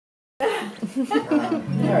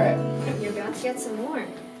Alright. You're about to get some more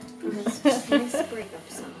from this nice breakup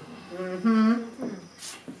song.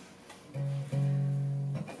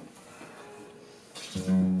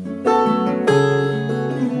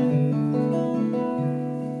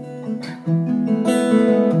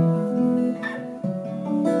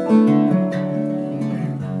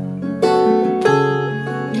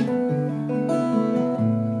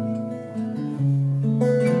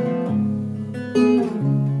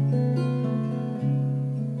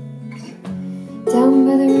 Down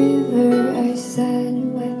by the river I sat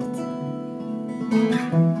and wept,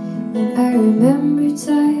 and I remembered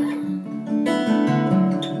Zion.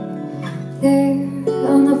 There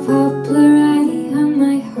on the poplar I hung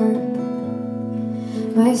my harp,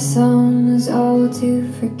 my song was all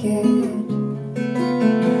to forget.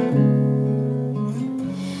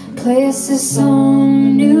 Play us a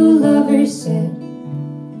song, new lovers said.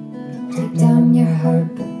 Take down your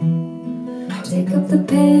harp, take up the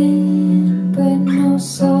pen, but no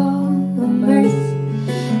song of mirth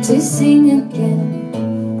to sing again,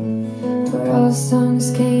 for all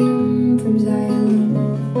songs came from Zion.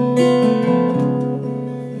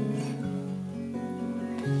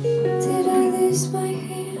 Did I lose my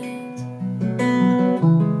hand?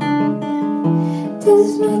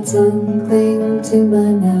 Does my tongue cling to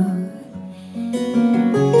my mouth?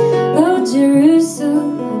 Oh,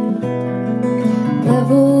 Jerusalem,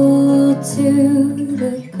 level to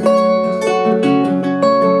the ground.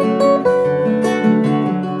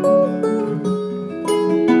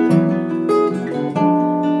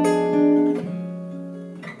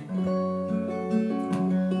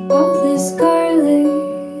 All this garlic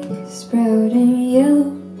sprouting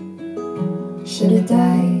yellow should have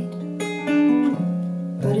died,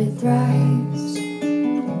 but it thrives.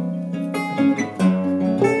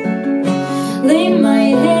 Lay my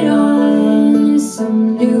head on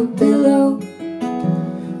some new pillow,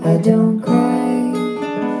 I don't cry.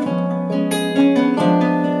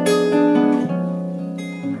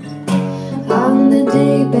 On the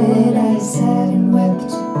daybed I sat and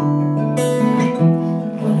wept,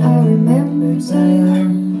 when I remembered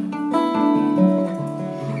Zion.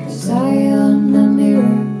 Zion, the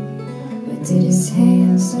mirror, what did his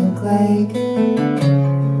hands look like?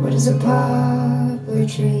 What is a poplar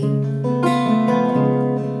tree?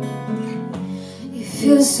 You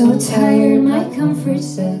feel so tired, my comfort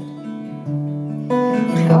said,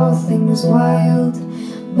 and all things wild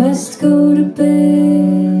must go to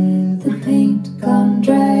bed. The paint gone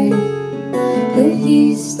dry, the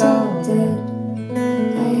yeast all dead.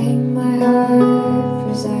 I hang my heart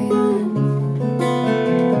for Zion.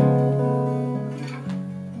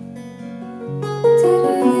 Did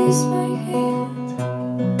I lose my hand?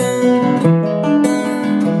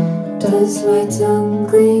 Does my tongue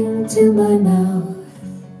cling to my mouth?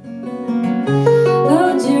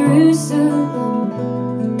 Oh,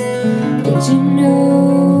 Jerusalem, did you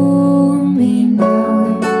know me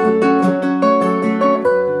now?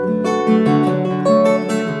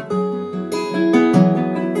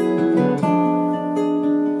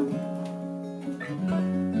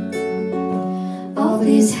 All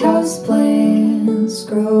these houseplants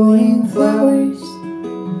growing flowers,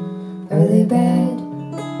 are they bad?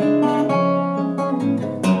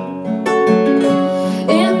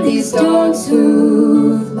 And these dogs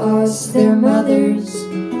who've lost their mothers,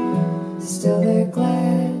 still they're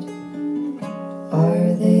glad,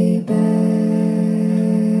 are they bad?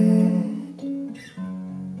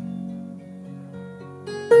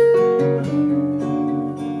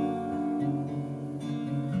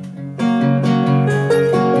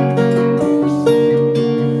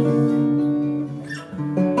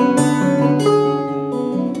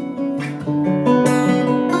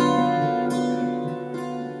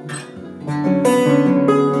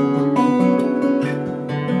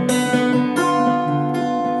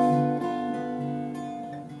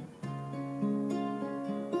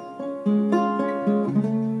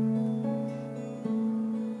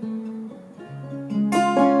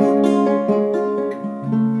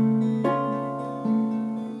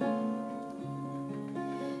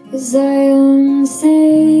 Zion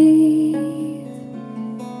safe,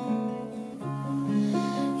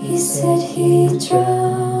 he said he'd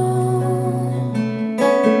drown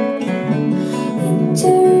in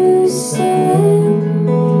Jerusalem,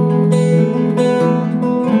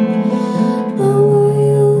 a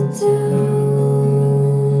wild town.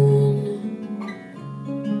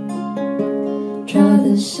 Draw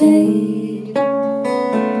the shade,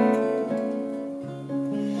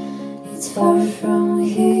 it's far from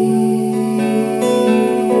here.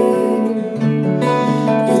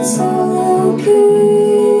 It's all okay,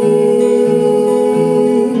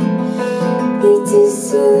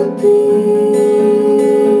 be